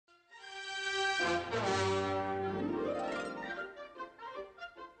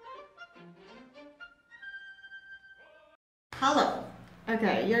Hello.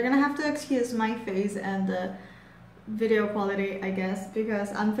 Okay, you're gonna have to excuse my face and the video quality, I guess,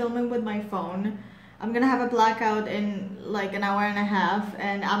 because I'm filming with my phone. I'm gonna have a blackout in like an hour and a half,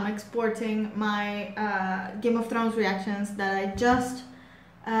 and I'm exporting my Game of Thrones reactions that I just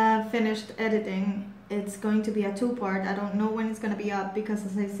finished editing. It's going to be a two-part. I don't know when it's gonna be up because,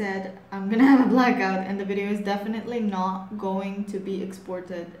 as I said, I'm gonna have a blackout and the video is definitely not going to be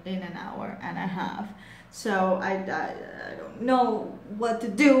exported in an hour and a half. So I don't know what to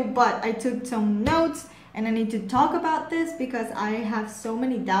do, but I took some notes and I need to talk about this because I have so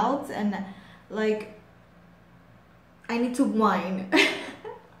many doubts and like I need to whine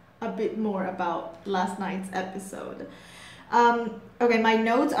a bit more about last night's episode. Okay, my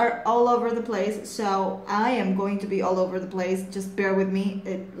notes are all over the place, so I am going to be all over the place. Just bear with me.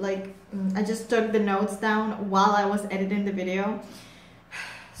 I just took the notes down while I was editing the video.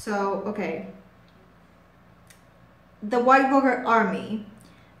 So, okay. The White Walker army,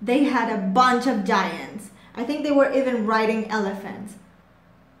 they had a bunch of giants. I think they were even riding elephants.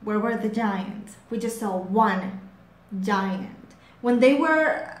 Where were the giants? We just saw one giant. When they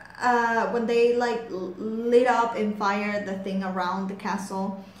like lit up in fire the thing around the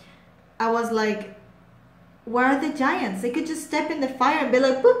castle, I was like, where are the giants? They could just step in the fire and be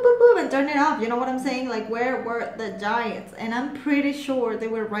like boop boop boop and turn it off. You know what I'm saying? Like, where were the giants? And I'm pretty sure they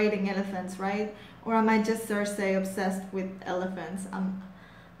were riding elephants, right? Or am I just Cersei obsessed with elephants?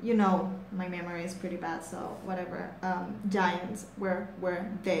 You know, my memory is pretty bad, so whatever. Giants, where were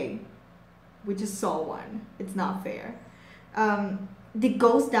they? We just saw one. It's not fair. Did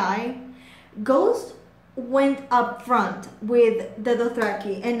Ghost die? Ghost went up front with the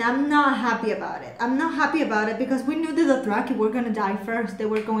Dothraki, and I'm not happy about it. I'm not happy about it because we knew the Dothraki were gonna die first. They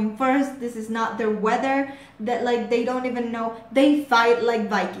were going first. This is not their weather. That like they don't even know. They fight like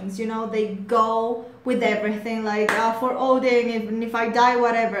Vikings, you know. They go with everything, like for Odin. If I die,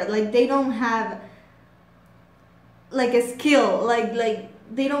 whatever. Like they don't have like a skill. Like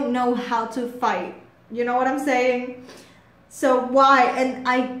they don't know how to fight. You know what I'm saying? So why? And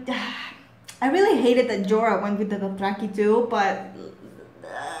I really hated that Jorah went with the Dothraki too, but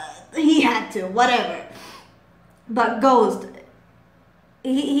he had to, whatever. But Ghost,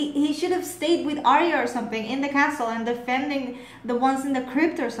 he should have stayed with Arya or something in the castle and defending the ones in the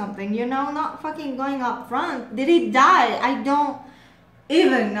crypt or something, you know, not fucking going up front. Did he die? I don't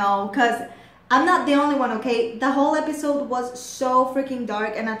even know, because I'm not the only one, okay? The whole episode was so freaking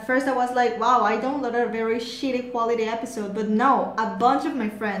dark, and at first I was like, wow, I downloaded a very shitty quality episode. But no, a bunch of my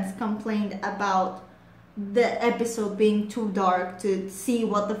friends complained about the episode being too dark to see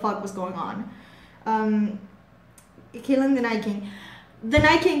what the fuck was going on. Killing the Night King. The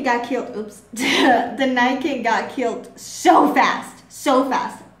Night King got killed, oops. The Night King got killed so fast, so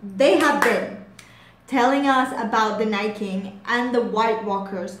fast. They have been telling us about the Night King and the White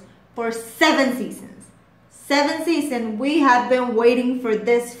Walkers for 7 seasons. 7 seasons we have been waiting for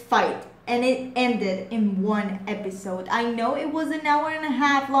this fight, and it ended in 1 episode. I know it was an hour and a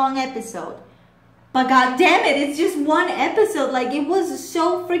half long episode, but god damn it, it's just 1 episode. Like, it was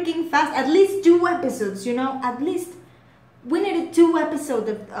so freaking fast. At least 2 episodes, you know, at least we needed 2 episodes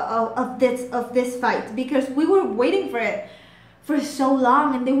of this fight, because we were waiting for it for so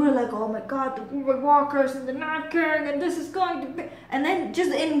long, and they were like, oh my god, the White Walkers and the Night King, and this is going to be, and then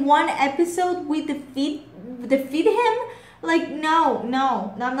just in 1 episode we defeat him. Like, no,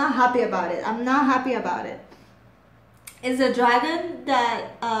 I'm not happy about it. I'm not happy about it. Is the dragon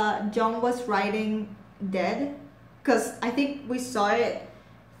that Jon was riding dead? Because I think we saw it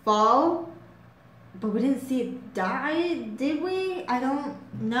fall, but we didn't see it die, did we? I don't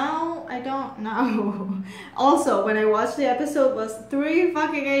know. Also, when I watched the episode, it was 3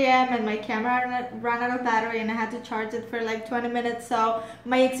 fucking a.m. and my camera ran out of battery and I had to charge it for like 20 minutes. So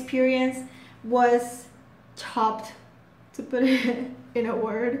my experience was chopped, to put it in a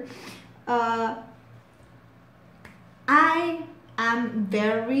word. I am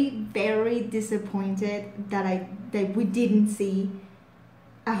very, very disappointed that we didn't see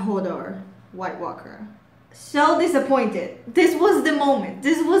a Hodor White Walker. So disappointed. This was the moment.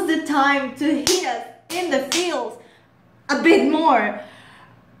 This was the time to hit us in the feels a bit more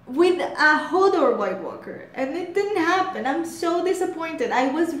with a Hodor White Walker, and it didn't happen. I'm so disappointed. I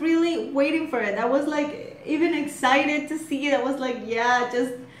was really waiting for it. I was like even excited to see it. I was like, yeah,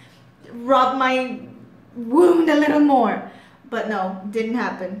 just rub my wound a little more. But no, didn't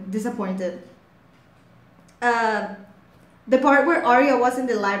happen. Disappointed. The part where Arya was in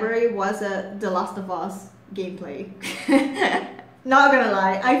the library was The Last of Us gameplay. Not gonna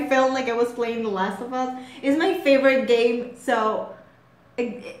lie, I felt like I was playing The Last of Us. It's my favorite game, so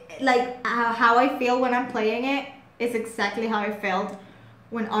like how I feel when I'm playing it is exactly how I felt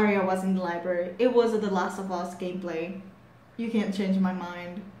when Arya was in the library. It was The Last of Us gameplay. You can't change my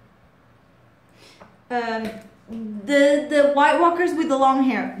mind. The White Walkers with the long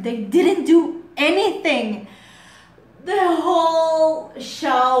hair, they didn't do anything. The whole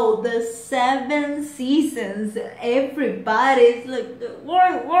show, the 7 seasons, everybody's like, the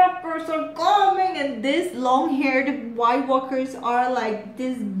White Walkers are coming, and these long-haired White Walkers are like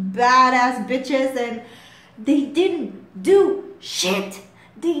these badass bitches, and they didn't do shit.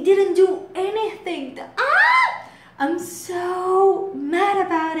 They didn't do anything. I'm so mad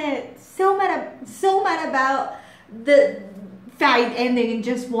about it. So mad about the fight ending in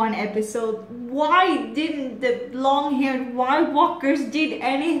just 1 episode. Why didn't the long-haired White Walkers did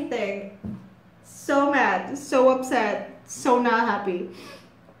anything? So mad, so upset, so not happy.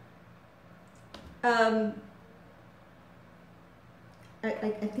 I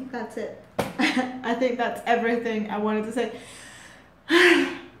think that's it. I think that's everything I wanted to say.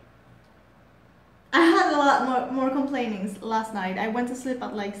 I had a lot more complainings last night. I went to sleep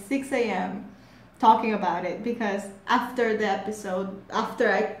at like 6 a.m. talking about it because after the episode, after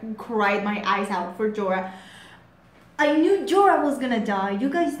I cried my eyes out for Jorah, I knew Jorah was gonna die. You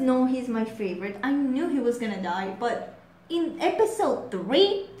guys know he's my favorite. I knew he was gonna die, but in episode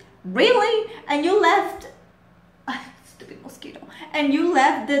 3, really? And you left, stupid mosquito, and you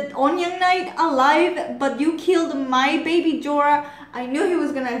left the Onion Knight alive, but you killed my baby Jorah. I knew he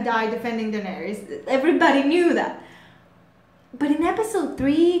was gonna die defending Daenerys. Everybody knew that. But in episode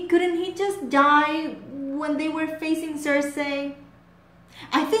 3, couldn't he just die when they were facing Cersei?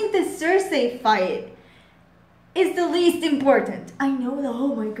 I think the Cersei fight is the least important. I know that,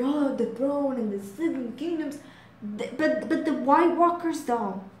 oh my god, the throne and the 7 kingdoms. But the White Walkers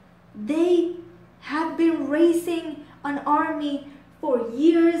though, they have been raising an army for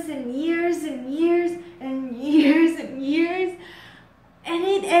years and years and years and years and years. And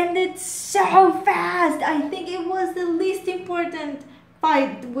it ended so fast. I think it was the least important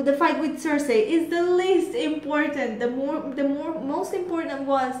fight. The fight with Cersei is the least important. Most important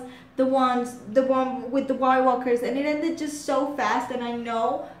was the one with the White Walkers, and it ended just so fast. And I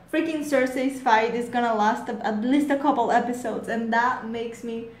know freaking Cersei's fight is gonna last at least a couple episodes, and that makes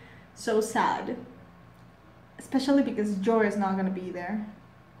me so sad. Especially because Jorah is not gonna be there.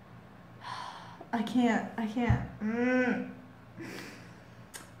 I can't.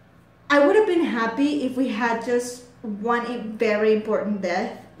 I would have been happy if we had just one very important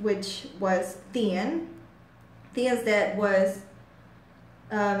death, which was Theon. Theon's death was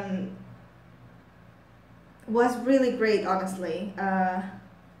really great, honestly. I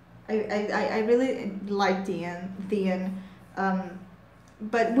really liked Theon.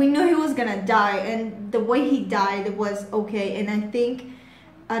 But we knew he was gonna die, and the way he died was okay. And I think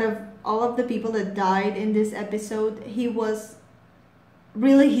out of all of the people that died in this episode, he was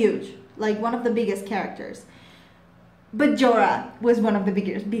really huge. Like one of the biggest characters. But Jorah was one of the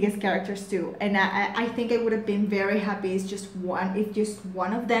biggest characters too. And I think I would have been very happy if just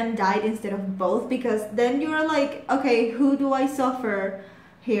one of them died instead of both, because then you're like, okay, who do I suffer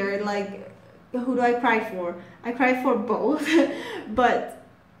here? Like, who do I cry for? I cry for both. But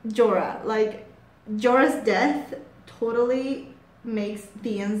Jorah, like, Jorah's death totally makes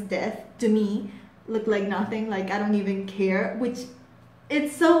Theon's death to me look like nothing. Like, I don't even care, which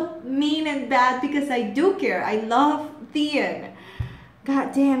it's so mean and bad because I do care. I love Theon.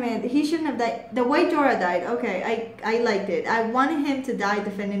 God damn it. He shouldn't have died. The way Jorah died, okay, I liked it. I wanted him to die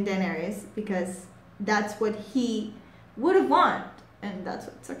defending Daenerys because that's what he would have wanted. And that's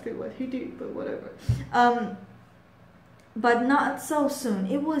exactly what he did, but whatever. But not so soon.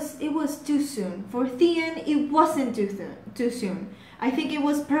 It was too soon. For Theon, it wasn't too soon. I think it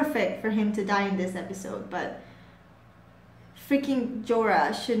was perfect for him to die in this episode, but freaking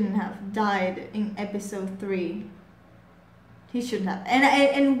Jorah shouldn't have died in episode 3. He shouldn't have.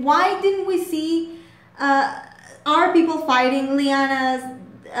 And why didn't we see our people fighting Lyanna's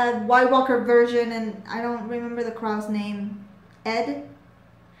White Walker version, and I don't remember the crow's name, Ed?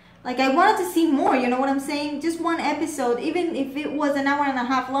 Like, I wanted to see more, you know what I'm saying? Just one episode, even if it was an hour and a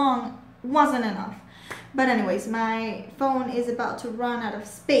half long, wasn't enough. But anyways, my phone is about to run out of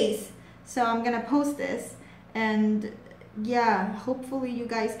space, so I'm gonna post this, and yeah, hopefully you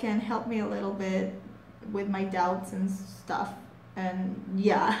guys can help me a little bit with my doubts and stuff. And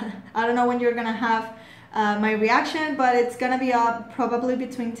yeah, I don't know when you're gonna have my reaction, but it's gonna be up probably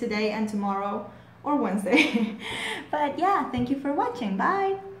between today and tomorrow or Wednesday. But yeah, thank you for watching.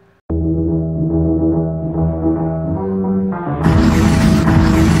 Bye.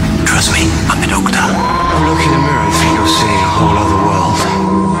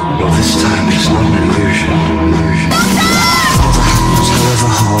 This time it's not an illusion.